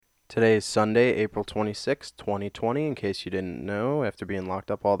Today is Sunday, April 26th, 2020, in case you didn't know, after being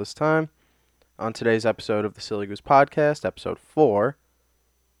locked up all this time. On today's episode of the Silly Goose Podcast, episode 4,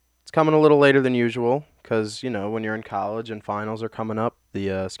 it's coming a little later than usual, because, when you're in college and finals are coming up,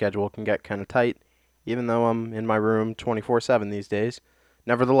 the schedule can get kind of tight, even though I'm in my room 24/7 these days.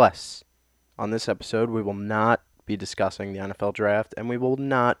 Nevertheless, on this episode, we will not be discussing the NFL draft, and we will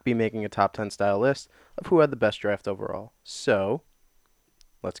not be making a top 10 style list of who had the best draft overall. So,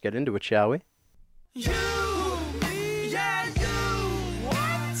 let's get into it, shall we? You, me, yeah, you. What?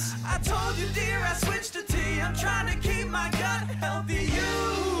 I told you, dear, I switched to tea. I'm trying to keep my gut healthy.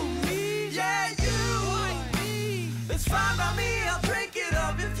 You, me, yeah, you. Me. It's fine by me, I'll drink it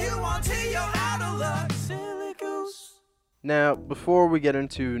up. If you want tea, you're out of luck. Silly goose. Now, before we get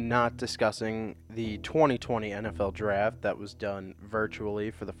into not discussing the 2020 NFL draft that was done virtually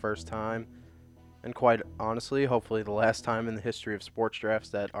for the first time, and quite honestly, hopefully the last time in the history of sports drafts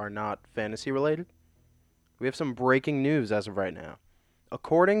that are not fantasy related, we have some breaking news as of right now.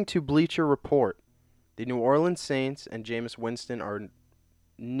 According to Bleacher Report, the New Orleans Saints and Jameis Winston are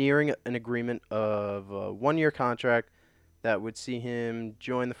nearing an agreement of a one-year contract that would see him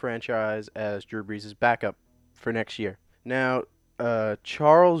join the franchise as Drew Brees' backup for next year. Now,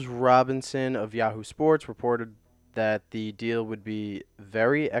 Charles Robinson of Yahoo Sports reported that the deal would be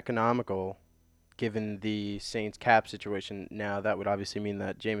very economical given the Saints cap situation. Now, that would obviously mean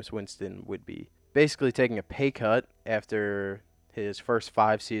that Jameis Winston would be basically taking a pay cut after his first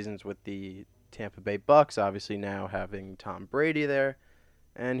 5 seasons with the Tampa Bay Bucks, obviously now having Tom Brady there.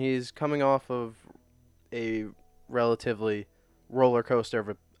 And he's coming off of a relatively roller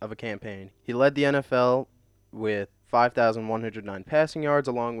coaster of a campaign. He led the NFL with 5,109 passing yards,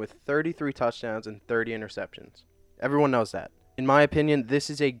 along with 33 touchdowns and 30 interceptions. Everyone knows that. In my opinion, this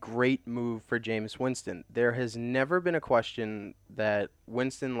is a great move for Jameis Winston. There has never been a question that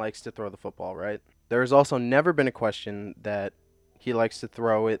Winston likes to throw the football, right? There has also never been a question that he likes to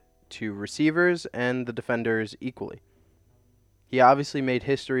throw it to receivers and the defenders equally. He obviously made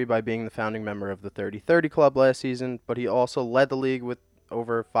history by being the founding member of the 30-30 club last season, but he also led the league with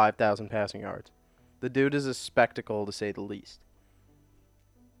over 5,000 passing yards. The dude is a spectacle, to say the least.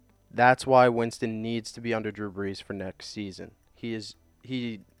 That's why Winston needs to be under Drew Brees for next season. He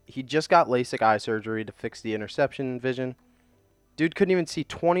just got LASIK eye surgery to fix the interception vision. Dude couldn't even see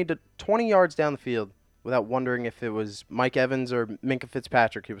 20 yards down the field without wondering if it was Mike Evans or Minkah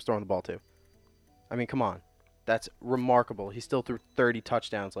Fitzpatrick he was throwing the ball to. I mean, come on. That's remarkable. He still threw 30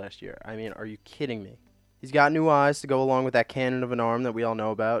 touchdowns last year. I mean, are you kidding me? He's got new eyes to go along with that cannon of an arm that we all know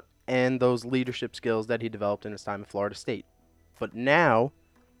about and those leadership skills that he developed in his time at Florida State. But now,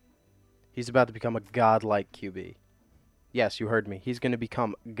 he's about to become a godlike QB. Yes, you heard me. He's going to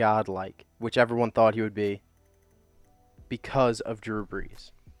become godlike, which everyone thought he would be, because of Drew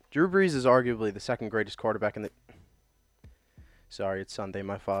Brees. Drew Brees is arguably the second greatest quarterback in the... Sorry, it's Sunday.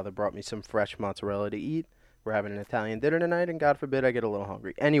 My father brought me some fresh mozzarella to eat. We're having an Italian dinner tonight, and God forbid I get a little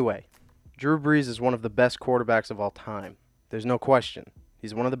hungry. Anyway, Drew Brees is one of the best quarterbacks of all time. There's no question.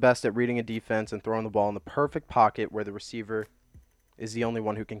 He's one of the best at reading a defense and throwing the ball in the perfect pocket where the receiver is the only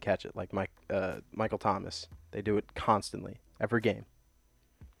one who can catch it, like Michael Thomas. They do it constantly, every game.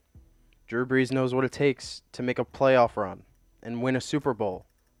 Drew Brees knows what it takes to make a playoff run and win a Super Bowl.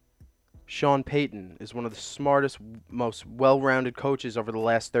 Sean Payton is one of the smartest, most well-rounded coaches over the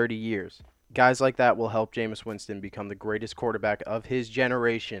last 30 years. Guys like that will help Jameis Winston become the greatest quarterback of his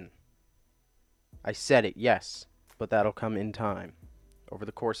generation. I said it, yes, but that'll come in time. Over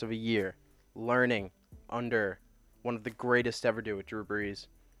the course of a year, learning under one of the greatest to ever do it, Drew Brees,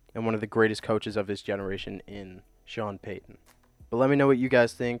 and one of the greatest coaches of his generation in Sean Payton. But let me know what you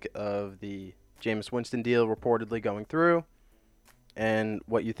guys think of the Jameis Winston deal reportedly going through, and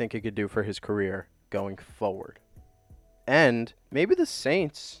what you think it could do for his career going forward. And maybe the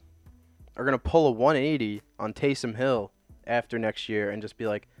Saints are going to pull a 180 on Taysom Hill after next year and just be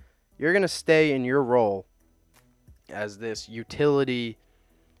like, you're going to stay in your role as this utility,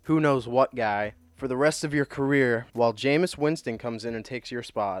 who knows what guy, for the rest of your career, while Jameis Winston comes in and takes your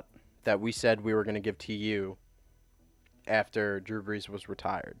spot that we said we were going to give to you after Drew Brees was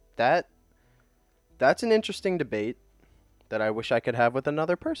retired. That's an interesting debate that I wish I could have with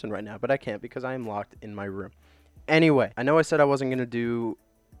another person right now, but I can't because I am locked in my room. Anyway, I know I said I wasn't going to do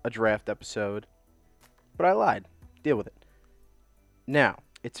a draft episode, but I lied. Deal with it. Now,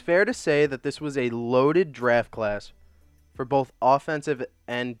 it's fair to say that this was a loaded draft class for both offensive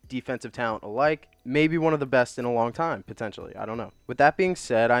and defensive talent alike. Maybe one of the best in a long time, potentially. I don't know. With that being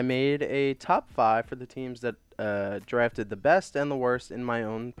said, I made a top 5 for the teams that drafted the best and the worst in my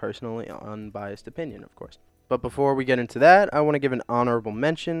own personally unbiased opinion, of course. But before we get into that, I want to give an honorable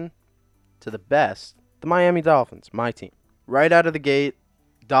mention to the best, the Miami Dolphins, my team. Right out of the gate,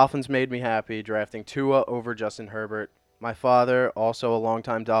 Dolphins made me happy drafting Tua over Justin Herbert. My father, also a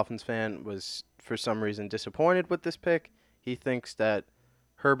longtime Dolphins fan, was for some reason disappointed with this pick. He thinks that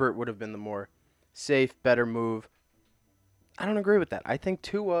Herbert would have been the more safe, better move. I don't agree with that. I think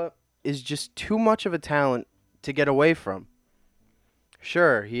Tua is just too much of a talent to get away from.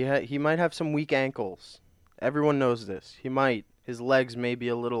 Sure, he might have some weak ankles. Everyone knows this. He might. His legs may be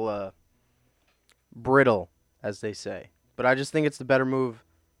a little brittle, as they say. But I just think it's the better move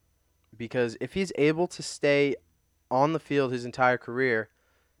because if he's able to stay on the field his entire career,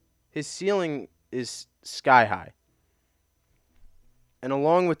 his ceiling is sky high. And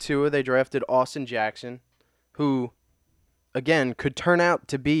along with Tua, they drafted Austin Jackson, who, again, could turn out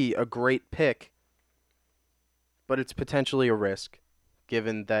to be a great pick, but it's potentially a risk,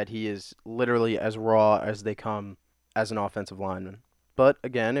 given that he is literally as raw as they come as an offensive lineman. But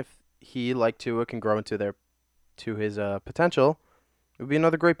again, if he, like Tua, can grow into his potential, it would be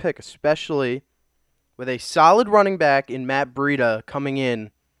another great pick, especially with a solid running back in Matt Breida coming in,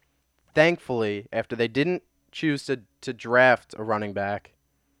 thankfully, after they didn't choose to draft a running back.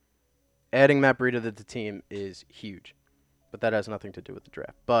 Adding Matt Breida to the team is huge, but that has nothing to do with the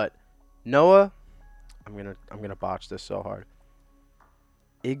draft. But Noah, I'm gonna botch this so hard.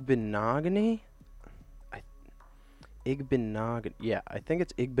 Igbinoghene? Yeah, I think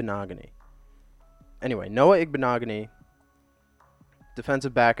it's Igbinoghene. Anyway, Noah Igbinoghene,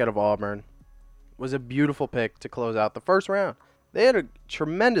 defensive back out of Auburn, was a beautiful pick to close out the first round. They had a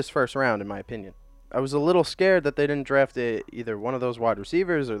tremendous first round, in my opinion. I was a little scared that they didn't draft either one of those wide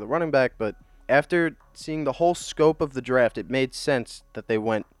receivers or the running back, but after seeing the whole scope of the draft, it made sense that they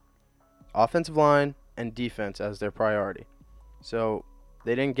went offensive line and defense as their priority. So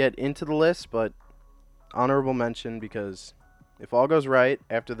they didn't get into the list, but honorable mention because if all goes right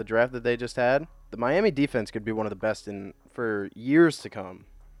after the draft that they just had, the Miami defense could be one of the best for years to come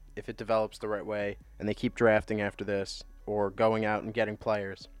if it develops the right way and they keep drafting after this or going out and getting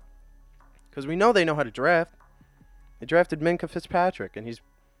players. Because we know they know how to draft. They drafted Minkah Fitzpatrick, and he's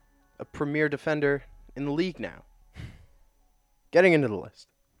a premier defender in the league now. Getting into the list.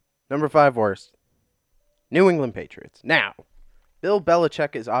 Number 5 worst. New England Patriots. Now, Bill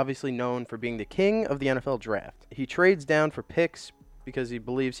Belichick is obviously known for being the king of the NFL draft. He trades down for picks because he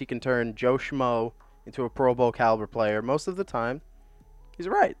believes he can turn Joe Schmo into a Pro Bowl caliber player. Most of the time, he's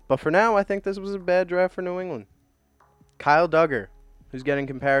right. But for now, I think this was a bad draft for New England. Kyle Duggar, who's getting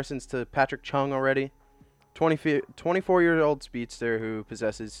comparisons to Patrick Chung already. 24-year-old speedster who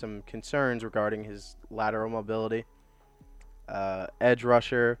possesses some concerns regarding his lateral mobility. Edge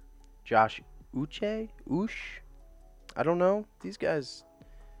rusher, Josh Uche? I don't know. These guys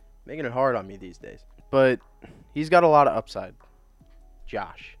making it hard on me these days. But he's got a lot of upside.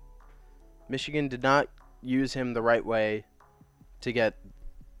 Josh. Michigan did not use him the right way to get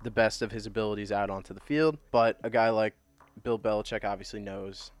the best of his abilities out onto the field. But a guy like Bill Belichick obviously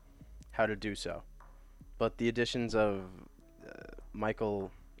knows how to do so. But the additions of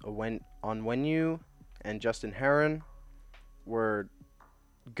Michael Onwenu and Justin Herron were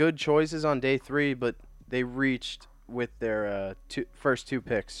good choices on day 3, but they reached with their first 2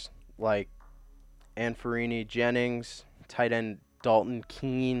 picks, like Anfarini Jennings, tight end Dalton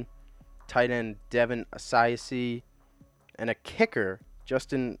Keene, tight end Devin Asiasi, and a kicker,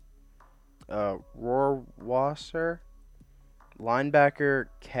 Justin Rohrwasser, linebacker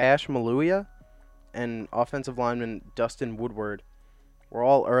Cash Maluia, and offensive lineman Dustin Woodward were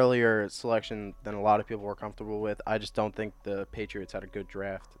all earlier selection than a lot of people were comfortable with. I just don't think the Patriots had a good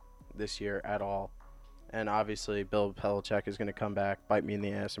draft this year at all. And obviously, Bill Belichick is going to come back, bite me in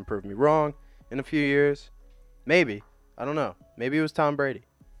the ass, and prove me wrong in a few years. Maybe. I don't know. Maybe it was Tom Brady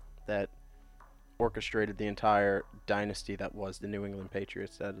that orchestrated the entire dynasty that was the New England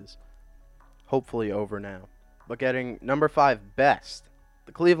Patriots. That is hopefully over now. But getting number 5 best,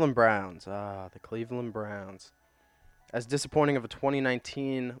 the Cleveland Browns. The Cleveland Browns. As disappointing of a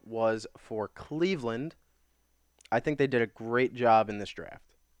 2019 was for Cleveland, I think they did a great job in this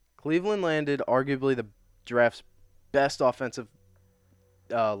draft. Cleveland landed arguably the draft's best offensive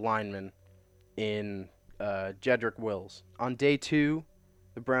lineman in Jedrick Wills. On day 2,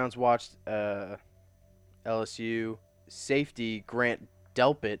 the Browns watched LSU safety Grant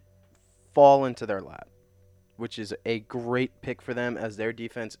Delpit fall into their lap, which is a great pick for them as their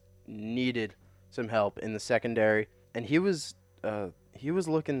defense needed some help in the secondary. And he was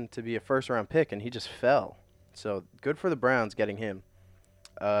looking to be a first-round pick, and he just fell. So good for the Browns getting him.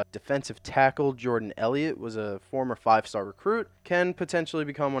 Defensive tackle Jordan Elliott was a former 5-star recruit. Can potentially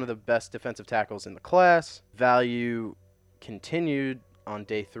become one of the best defensive tackles in the class. Value continued on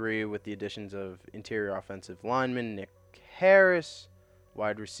day 3 with the additions of interior offensive lineman Nick Harris,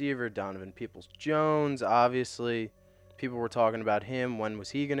 wide receiver Donovan Peoples-Jones. Obviously, people were talking about him. When was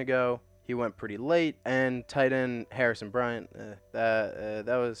he going to go? He went pretty late. And tight end Harrison Bryant, that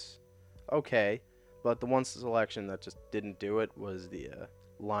was okay. But the one selection that just didn't do it was the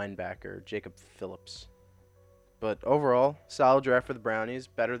linebacker Jacob Phillips. But overall, solid draft for the Brownies.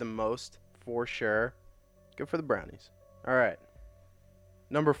 Better than most, for sure. Good for the Brownies. All right.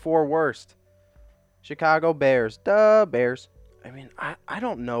 Number 4 worst. Chicago Bears. Duh, Bears. I mean, I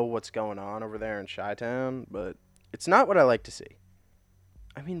don't know what's going on over there in Chi-Town, but it's not what I like to see.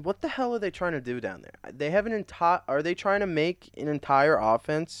 I mean, what the hell are they trying to do down there? They have are they trying to make an entire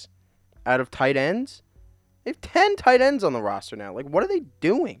offense out of tight ends? They have 10 tight ends on the roster now. Like, what are they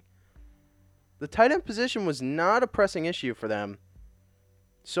doing? The tight end position was not a pressing issue for them.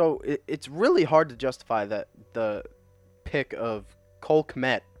 So it's really hard to justify the pick of Cole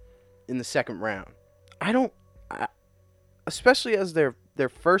Kmet in the 2nd round. Especially as their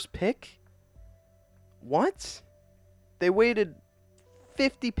first pick. What? They waited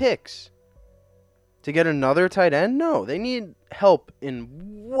 50 picks to get another tight end? No, they need help in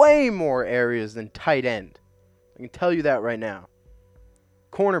way more areas than tight end. I can tell you that right now.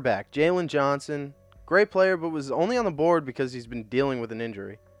 Cornerback, Jalen Johnson. Great player, but was only on the board because he's been dealing with an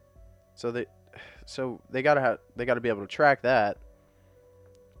injury. So they gotta be able to track that.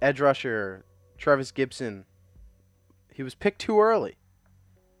 Edge rusher, Travis Gibson. He was picked too early.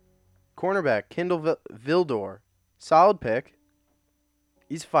 Cornerback, Kindle Vildor. Solid pick.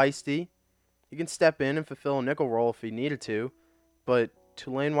 He's feisty. He can step in and fulfill a nickel role if he needed to. But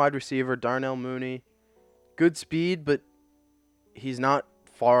Tulane wide receiver, Darnell Mooney. Good speed, but he's not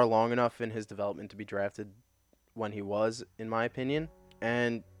far along enough in his development to be drafted when he was, in my opinion.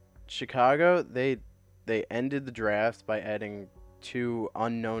 And Chicago, they ended the draft by adding 2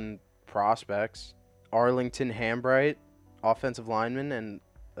 unknown prospects. Arlington Hambright, offensive lineman, and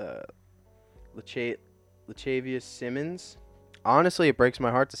Lachavious Simmons. Honestly, it breaks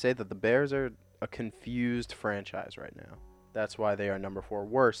my heart to say that the Bears are a confused franchise right now. That's why they are number 4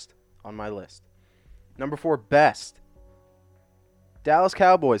 worst on my list. Number 4 best. Dallas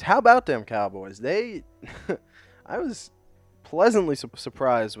Cowboys. How about them Cowboys? I was pleasantly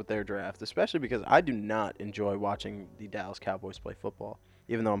surprised with their draft, especially because I do not enjoy watching the Dallas Cowboys play football,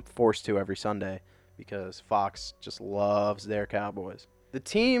 even though I'm forced to every Sunday because Fox just loves their Cowboys. The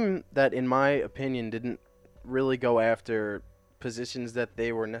team that, in my opinion, didn't really go after positions that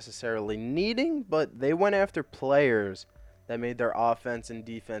they were necessarily needing, but they went after players that made their offense and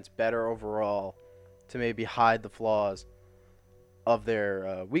defense better overall to maybe hide the flaws of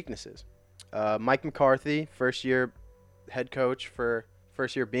their weaknesses. Mike McCarthy, first year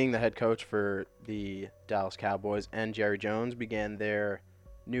being the head coach for the Dallas Cowboys, and Jerry Jones began their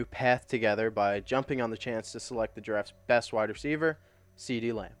new path together by jumping on the chance to select the draft's best wide receiver,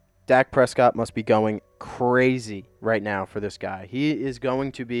 CeeDee Lamb. Dak Prescott must be going crazy right now for this guy. He is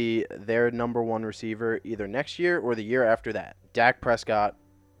going to be their number 1 receiver either next year or the year after that. Dak Prescott,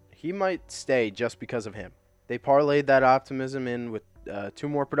 he might stay just because of him. They parlayed that optimism in with 2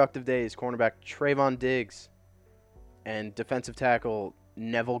 more productive days. Cornerback Trayvon Diggs and defensive tackle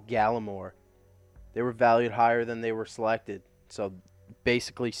Neville Gallimore. They were valued higher than they were selected, so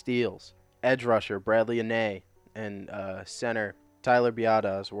basically steals. Edge rusher Bradley Anae and center Tyler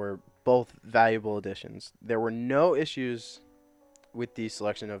Biadasz were both valuable additions. There were no issues with the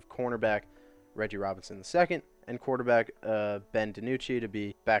selection of cornerback Reggie Robinson II and quarterback Ben DiNucci to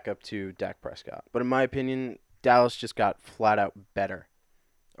be backup to Dak Prescott. But in my opinion, Dallas just got flat out better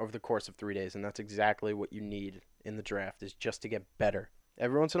over the course of 3 days, and that's exactly what you need in the draft, is just to get better.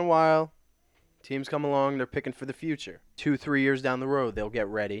 Every once in a while, teams come along, they're picking for the future. 2-3 years down the road, they'll get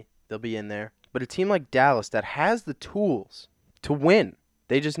ready. They'll be in there. But a team like Dallas that has the tools to win,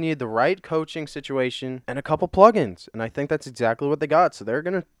 they just need the right coaching situation and a couple plugins, and I think that's exactly what they got. So they're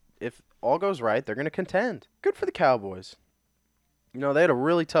going to, if all goes right, they're going to contend. Good for the Cowboys. You know, they had a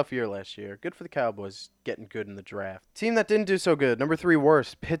really tough year last year. Good for the Cowboys getting good in the draft. Team that didn't do so good, number 3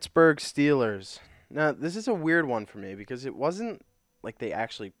 worst, Pittsburgh Steelers. Now, this is a weird one for me because it wasn't like they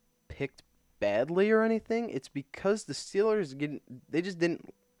actually picked badly or anything. It's because the Steelers, they just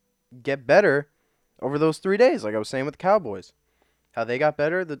didn't get better over those 3 days, like I was saying with the Cowboys. How they got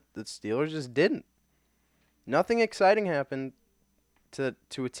better, the Steelers just didn't. Nothing exciting happened to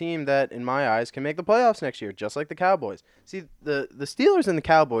a team that, in my eyes, can make the playoffs next year, just like the Cowboys. See, the Steelers and the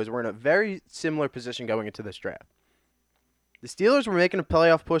Cowboys were in a very similar position going into this draft. The Steelers were making a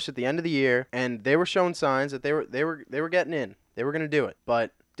playoff push at the end of the year, and they were showing signs that they were getting in. They were going to do it.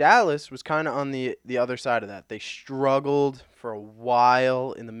 But Dallas was kind of on the other side of that. They struggled for a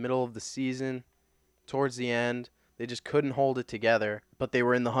while in the middle of the season. Towards the end, they just couldn't hold it together, but they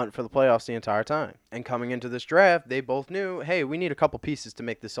were in the hunt for the playoffs the entire time. And coming into this draft, they both knew, hey, we need a couple pieces to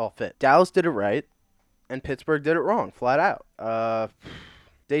make this all fit. Dallas did it right, and Pittsburgh did it wrong, flat out.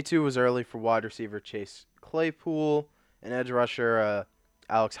 Day 2 was early for wide receiver Chase Claypool and edge rusher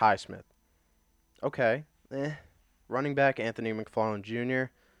Alex Highsmith. Okay, Running back Anthony McFarland Jr.,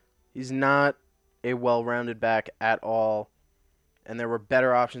 he's not a well-rounded back at all, and there were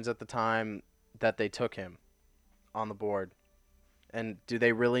better options at the time that they took him on the board. And do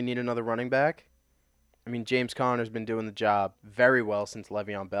they really need another running back? I mean, James Conner's been doing the job very well since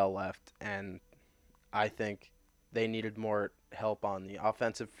Le'Veon Bell left, and I think they needed more help on the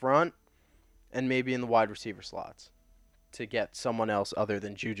offensive front and maybe in the wide receiver slots to get someone else other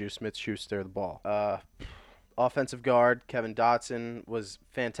than Juju Smith-Schuster the ball. Offensive guard Kevin Dotson was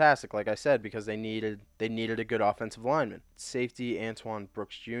fantastic, like I said, because they needed a good offensive lineman. Safety Antoine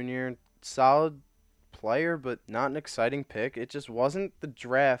Brooks Jr., solid player, but not an exciting pick. It just wasn't the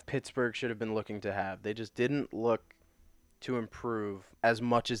draft Pittsburgh should have been looking to have. They just didn't look to improve as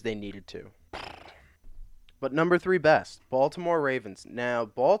much as they needed to. But number 3 best, Baltimore Ravens. Now,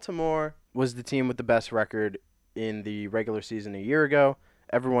 Baltimore was the team with the best record in the regular season a year ago.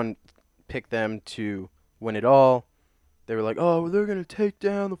 Everyone picked them to win it all. They were like, oh, they're going to take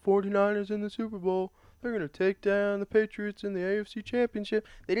down the 49ers in the Super Bowl. They're going to take down the Patriots in the AFC Championship.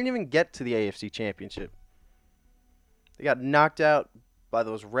 They didn't even get to the AFC Championship. They got knocked out by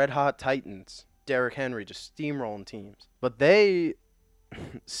those red-hot Titans. Derrick Henry just steamrolling teams. But they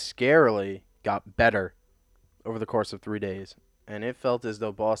scarily got better over the course of 3 days. And it felt as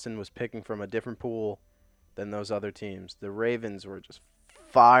though Boston was picking from a different pool than those other teams. The Ravens were just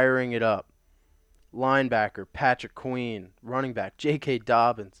firing it up. Linebacker Patrick Queen. Running back J.K.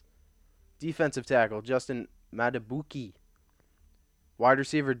 Dobbins. Defensive tackle Justin Madabuki. Wide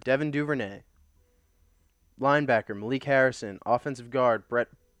receiver Devin Duvernay. Linebacker Malik Harrison. Offensive guard Brett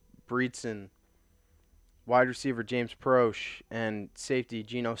Breedson. Wide receiver James Proche. And safety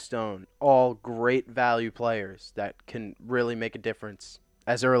Geno Stone. All great value players that can really make a difference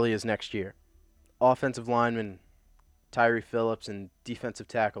as early as next year. Offensive lineman Tyree Phillips and defensive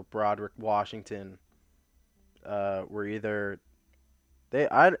tackle Broderick Washington were either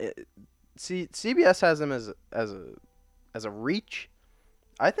CBS has them as a reach.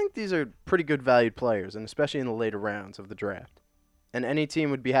 I think these are pretty good valued players, and especially in the later rounds of the draft. And any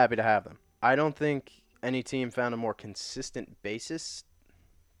team would be happy to have them. I don't think any team found a more consistent basis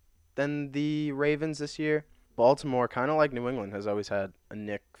than the Ravens this year. Baltimore, kind of like New England, has always had a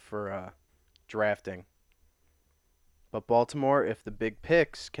nick for drafting. But Baltimore, if the big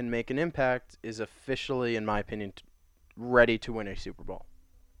picks can make an impact, is officially, in my opinion, ready to win a Super Bowl.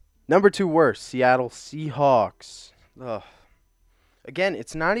 Number 2 worst, Seattle Seahawks. Ugh. Again,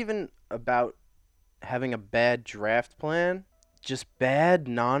 it's not even about having a bad draft plan, just bad,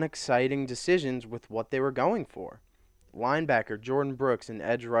 non-exciting decisions with what they were going for. Linebacker Jordan Brooks and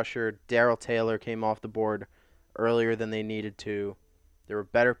edge rusher Darrell Taylor came off the board earlier than they needed to. There were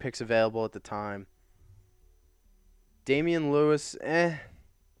better picks available at the time. Damian Lewis, I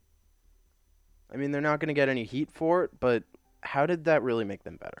mean, they're not going to get any heat for it, but how did that really make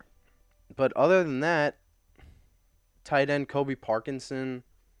them better? But other than that, tight end Kobe Parkinson,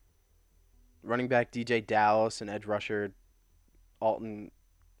 running back DJ Dallas, and edge rusher Alton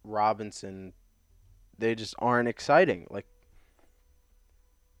Robinson, they just aren't exciting. Like,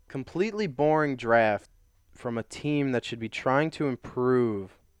 completely boring draft from a team that should be trying to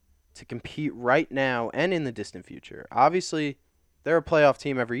improve to compete right now and in the distant future. Obviously, they're a playoff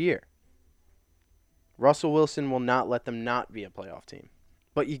team every year. Russell Wilson will not let them not be a playoff team.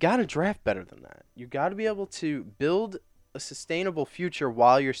 But you got to draft better than that. You got to be able to build a sustainable future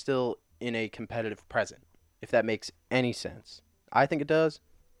while you're still in a competitive present, if that makes any sense. I think it does,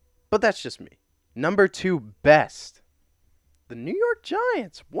 but that's just me. Number 2 best, the New York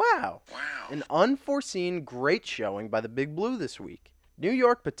Giants. Wow. An unforeseen great showing by the Big Blue this week. New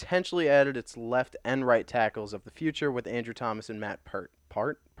York potentially added its left and right tackles of the future with Andrew Thomas and Matt Peart,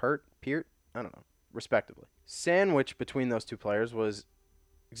 I don't know, respectively. Sandwiched between those two players was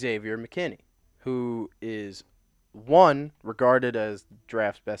Xavier McKinney, who is, 1, regarded as the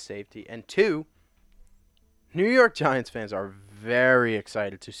draft's best safety, and 2, New York Giants fans are very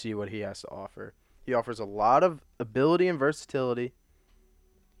excited to see what he has to offer. He offers a lot of ability and versatility.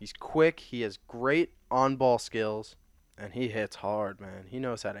 He's quick. He has great on-ball skills. And he hits hard, man. He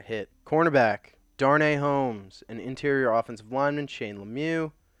knows how to hit. Cornerback, Darnay Holmes, and interior offensive lineman Shane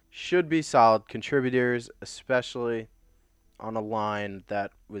Lemieux should be solid contributors, especially on a line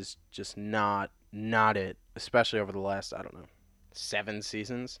that was just not it, especially over the last, 7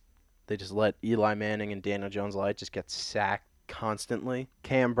 seasons. They just let Eli Manning and Daniel Jones-Light just get sacked constantly.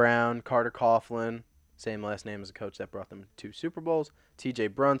 Cam Brown, Carter Coughlin, same last name as the coach that brought them 2 Super Bowls, T.J.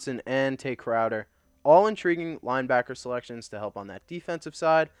 Brunson, and Tay Crowder. All intriguing linebacker selections to help on that defensive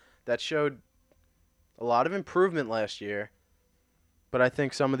side that showed a lot of improvement last year. But I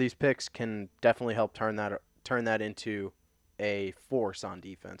think some of these picks can definitely help turn that into a force on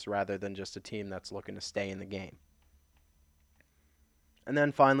defense rather than just a team that's looking to stay in the game. And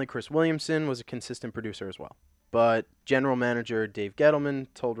then finally, Chris Williamson was a consistent producer as well. But general manager Dave Gettleman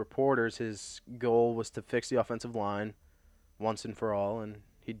told reporters his goal was to fix the offensive line once and for all, and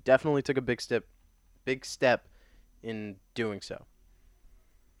he definitely took a big step in doing so.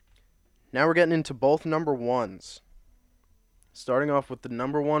 Now we're getting into both number ones. Starting off with the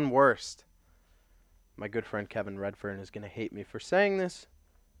number one worst. My good friend Kevin Redfern is going to hate me for saying this.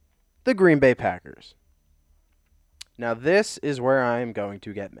 The Green Bay Packers. Now this is where I am going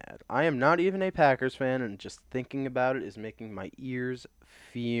to get mad. I am not even a Packers fan, and just thinking about it is making my ears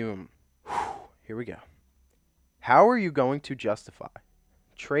fume. Here we go. How are you going to justify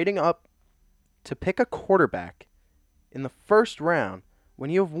trading up to pick a quarterback in the first round when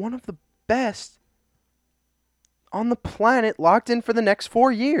you have one of the best on the planet locked in for the next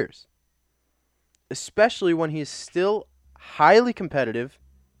 4 years? Especially when he is still highly competitive.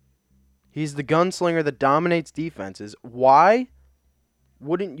 He's the gunslinger that dominates defenses. Why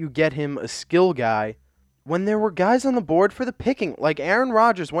wouldn't you get him a skill guy when there were guys on the board for the picking? Like Aaron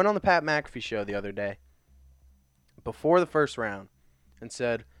Rodgers went on the Pat McAfee show the other day before the first round and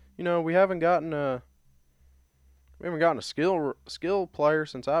said, we haven't gotten a skill player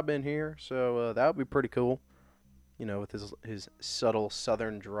since I've been here, so that would be pretty cool. With his subtle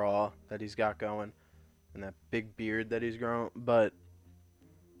southern draw that he's got going and that big beard that he's grown. But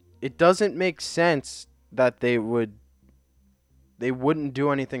it doesn't make sense that they wouldn't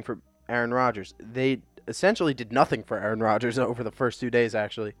do anything for Aaron Rodgers. They essentially did nothing for Aaron Rodgers over the first 2 days,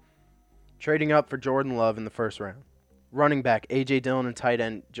 actually. Trading up for Jordan Love in the first round. Running back A.J. Dillon and tight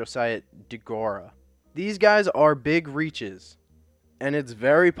end Josiah DeGuara. These guys are big reaches, and it's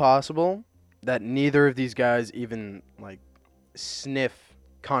very possible that neither of these guys even sniff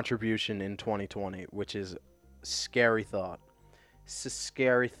contribution in 2020, which is a scary thought. It's a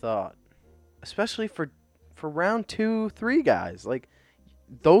scary thought, especially for round 2, 3 guys.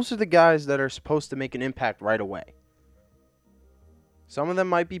 Those are the guys that are supposed to make an impact right away. Some of them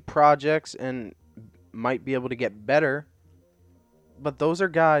might be projects and might be able to get better, but those are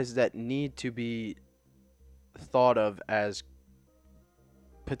guys that need to be thought of as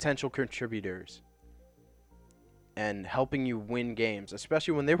potential contributors and helping you win games,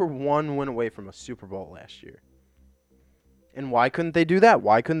 especially when they were 1 win away from a Super Bowl last year. And why couldn't they do that?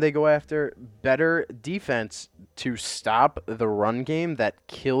 Why couldn't they go after better defense to stop the run game that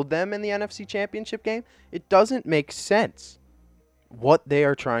killed them in the NFC Championship game? It doesn't make sense what they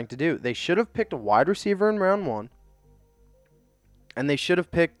are trying to do. They should have picked a wide receiver in round 1, and they should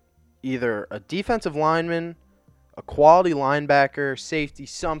have picked either a defensive lineman, a quality linebacker, safety,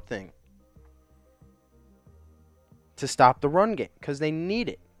 something to stop the run game because they need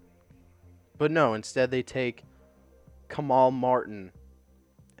it. But no, instead they take Kamal Martin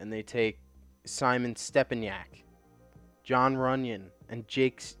and they take Simon Stepaniak, John Runyon, and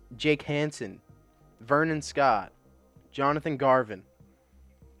Jake Hansen, Vernon Scott, Jonathan Garvin.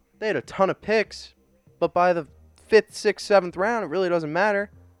 They had a ton of picks, but by the 5th, 6th, 7th round, it really doesn't matter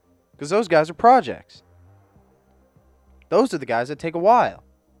because those guys are projects. Those are the guys that take a while.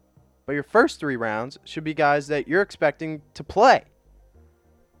 But your first 3 rounds should be guys that you're expecting to play.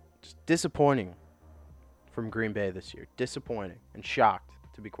 Just disappointing from Green Bay this year. Disappointing and shocked,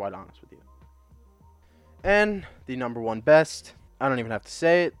 to be quite honest with you. And the number one best, I don't even have to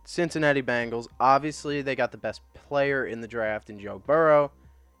say it, Cincinnati Bengals. Obviously, they got the best player in the draft in Joe Burrow,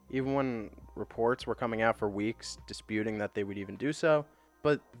 even when reports were coming out for weeks disputing that they would even do so.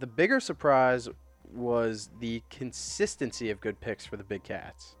 But the bigger surprise was the consistency of good picks for the Big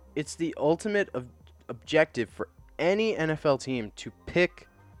Cats. It's the ultimate objective for any NFL team to pick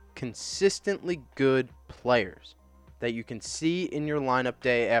consistently good players that you can see in your lineup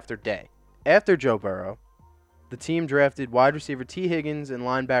day after day. After Joe Burrow, the team drafted wide receiver T. Higgins and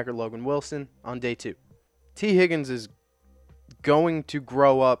linebacker Logan Wilson on day 2. T. Higgins is going to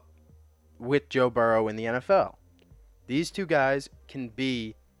grow up with Joe Burrow in the NFL. These 2 guys can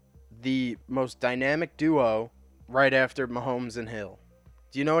be the most dynamic duo right after Mahomes and Hill.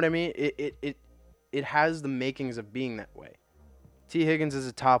 Do you know what I mean? It has the makings of being that way. T. Higgins is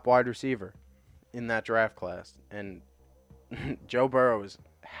a top wide receiver in that draft class, and Joe Burrow is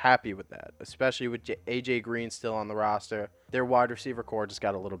happy with that, especially with A.J. Green still on the roster. Their wide receiver core just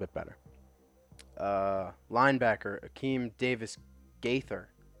got a little bit better. Linebacker, Akeem Davis Gaither.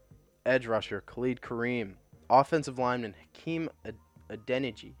 Edge rusher, Khalid Kareem. Offensive lineman, Hakeem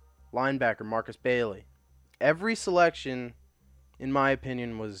Adeniji. Linebacker, Marcus Bailey. Every selection, in my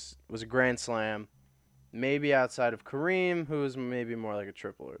opinion, was a grand slam. Maybe outside of Kareem, who was maybe more like a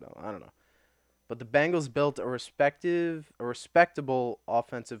triple or no, I don't know. But the Bengals built a respectable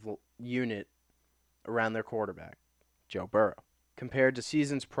offensive unit around their quarterback, Joe Burrow. Compared to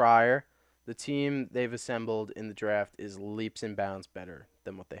seasons prior, the team they've assembled in the draft is leaps and bounds better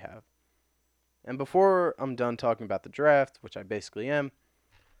than what they have. And before I'm done talking about the draft, which I basically am,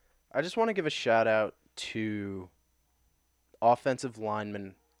 I just want to give a shout out to offensive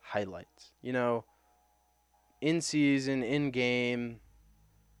lineman highlights. You know, in season, in game,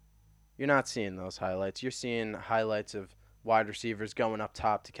 you're not seeing those highlights. You're seeing highlights of wide receivers going up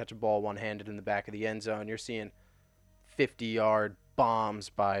top to catch a ball one-handed in the back of the end zone. You're seeing 50-yard bombs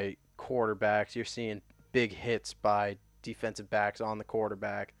by quarterbacks. You're seeing big hits by defensive backs on the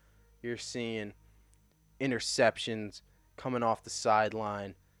quarterback. You're seeing interceptions coming off the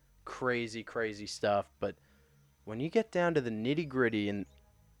sideline. Crazy, crazy stuff. But when you get down to the nitty-gritty and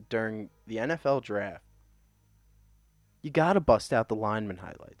during the NFL draft, you got to bust out the lineman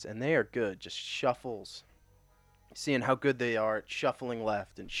highlights, and they are good. Just shuffles. Seeing how good they are at shuffling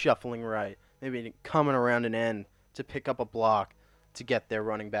left and shuffling right. Maybe coming around an end to pick up a block to get their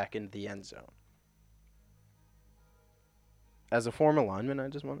running back into the end zone. As a former lineman, I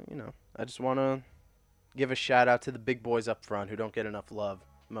just want to give a shout out to the big boys up front who don't get enough love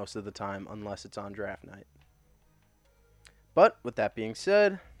most of the time unless it's on draft night. But with that being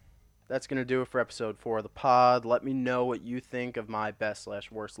said, that's going to do it for episode 4 of the pod. Let me know what you think of my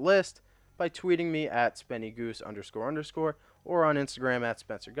best/worst list by tweeting me at SpennyGoose__ or on Instagram at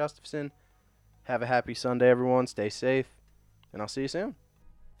Spencer Gustafson. Have a happy Sunday, everyone. Stay safe, and I'll see you soon.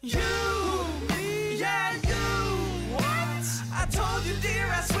 You, me, yeah, you. What? I told you, dear,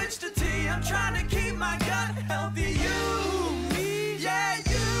 I switched to tea. I'm trying to keep my gut healthy. You, me, yeah,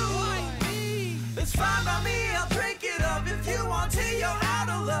 you. It's fine by me.